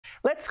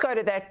Let's go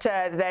to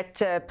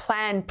that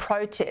planned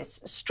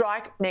protest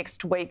strike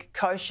next week,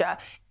 Kosha,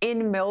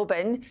 in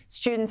Melbourne.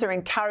 Students are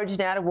encouraged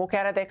now to walk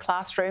out of their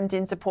classrooms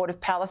in support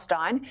of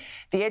Palestine.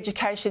 The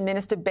Education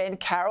Minister, Ben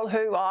Carroll,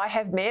 who I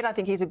have met, I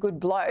think he's a good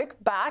bloke,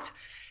 but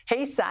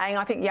he's saying,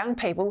 I think young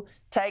people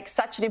take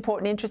such an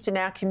important interest in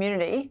our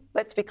community.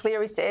 Let's be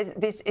clear, he says,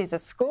 this is a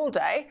school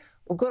day.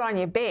 Well, good on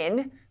you,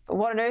 Ben, but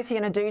what on earth are you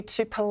going to do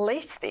to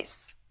police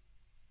this?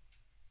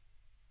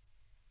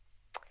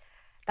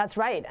 That's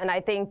right. And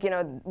I think,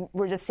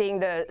 we're just seeing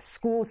the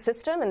school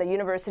system and the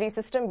university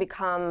system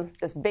become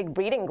this big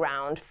breeding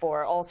ground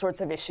for all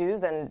sorts of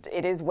issues. And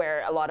it is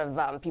where a lot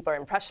of people are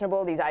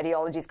impressionable. These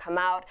ideologies come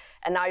out.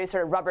 And now you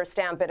sort of rubber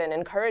stamp it and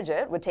encourage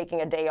it with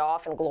taking a day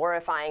off and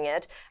glorifying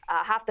it.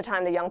 Half the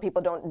time, the young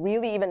people don't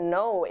really even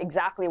know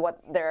exactly what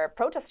they're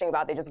protesting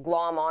about. They just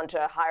glom onto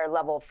a higher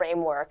level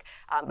framework.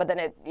 But then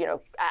it,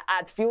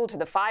 adds fuel to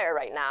the fire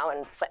right now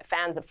and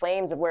fans the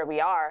flames of where we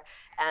are.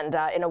 And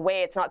in a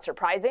way, it's not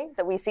surprising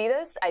that we see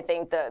this. I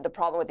think the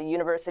problem with the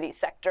university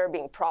sector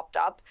being propped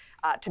up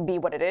to be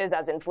what it is,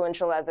 as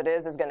influential as it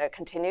is going to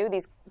continue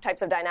these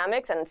types of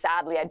dynamics. And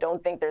sadly, I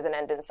don't think there's an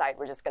end in sight.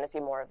 We're just going to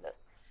see more of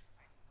this.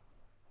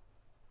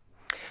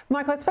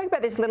 Michael, I spoke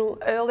about this a little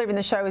earlier in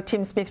the show with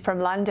Tim Smith from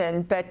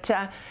London, but,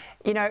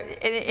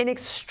 an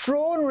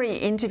extraordinary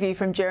interview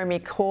from Jeremy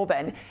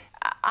Corbyn,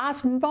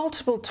 asked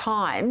multiple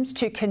times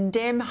to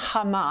condemn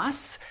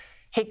Hamas.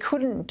 He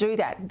couldn't do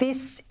that.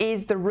 This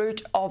is the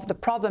root of the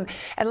problem.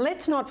 And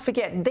let's not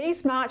forget,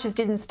 these marches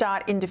didn't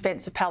start in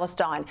defence of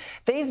Palestine.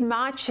 These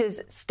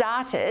marches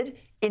started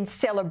in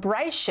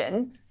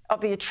celebration of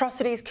the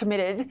atrocities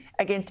committed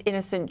against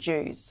innocent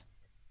Jews.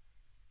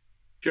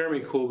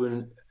 Jeremy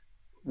Corbyn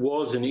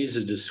was and is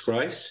a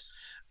disgrace.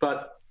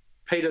 But,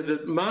 Peter,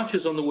 the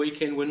marches on the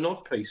weekend were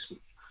not peaceful.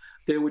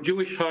 There were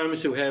Jewish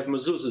homes who have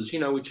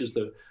mezuzahs, which is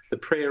the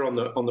prayer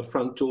on the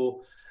front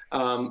door,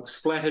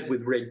 splattered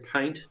with red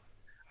paint.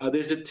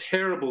 There's a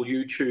terrible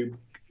YouTube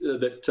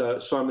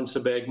that Simon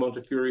Sebag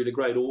Montefiore, the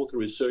great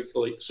author, is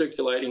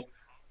circulating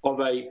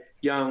of a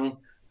young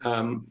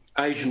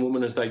Asian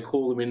woman, as they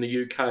call them in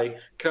the UK,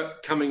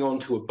 coming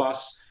onto a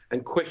bus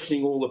and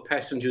questioning all the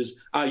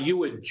passengers, "Are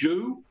you a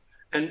Jew?"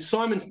 And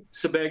Simon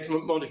Sebag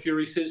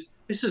Montefiore says,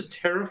 this is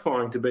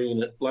terrifying to be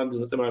in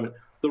London at the moment.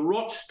 The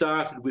rot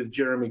started with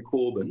Jeremy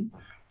Corbyn,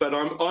 but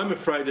I'm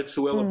afraid that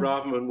Suella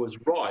Braverman was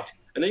right.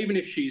 And even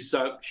if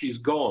she's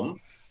gone,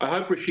 I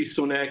hope Rishi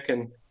Sunak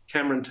and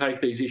Cameron take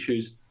these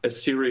issues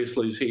as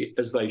seriously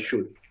as they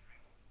should.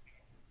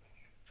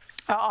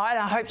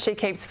 I hope she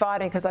keeps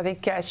fighting, because I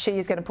think she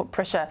is going to put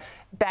pressure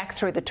back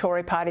through the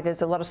Tory party.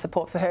 There's a lot of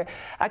support for her.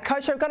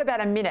 Kosha, I've got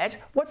about a minute.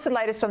 What's the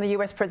latest on the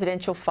US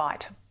presidential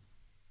fight?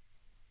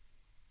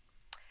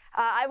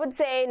 I would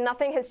say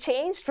nothing has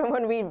changed from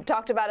when we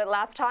talked about it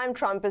last time.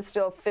 Trump is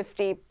still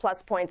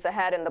 50-plus points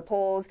ahead in the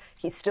polls.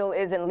 He still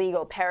is in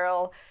legal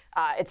peril.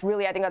 It's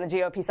really, I think, on the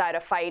GOP side, a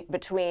fight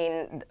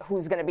between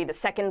who's going to be the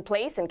second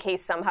place in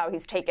case somehow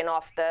he's taken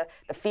off the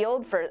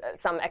field for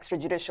some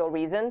extrajudicial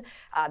reason.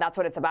 That's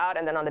what it's about.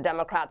 And then on the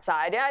Democrat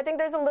side, I think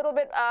there's a little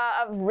bit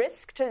of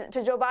risk to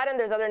Joe Biden.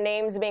 There's other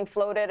names being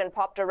floated and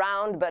popped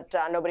around, but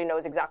nobody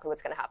knows exactly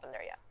what's going to happen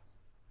there yet.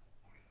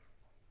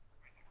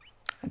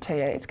 I tell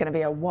you, it's going to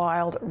be a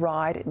wild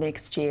ride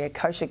next year.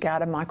 Kosha,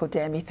 Gada, Michael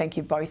Danby, thank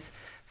you both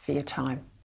for your time.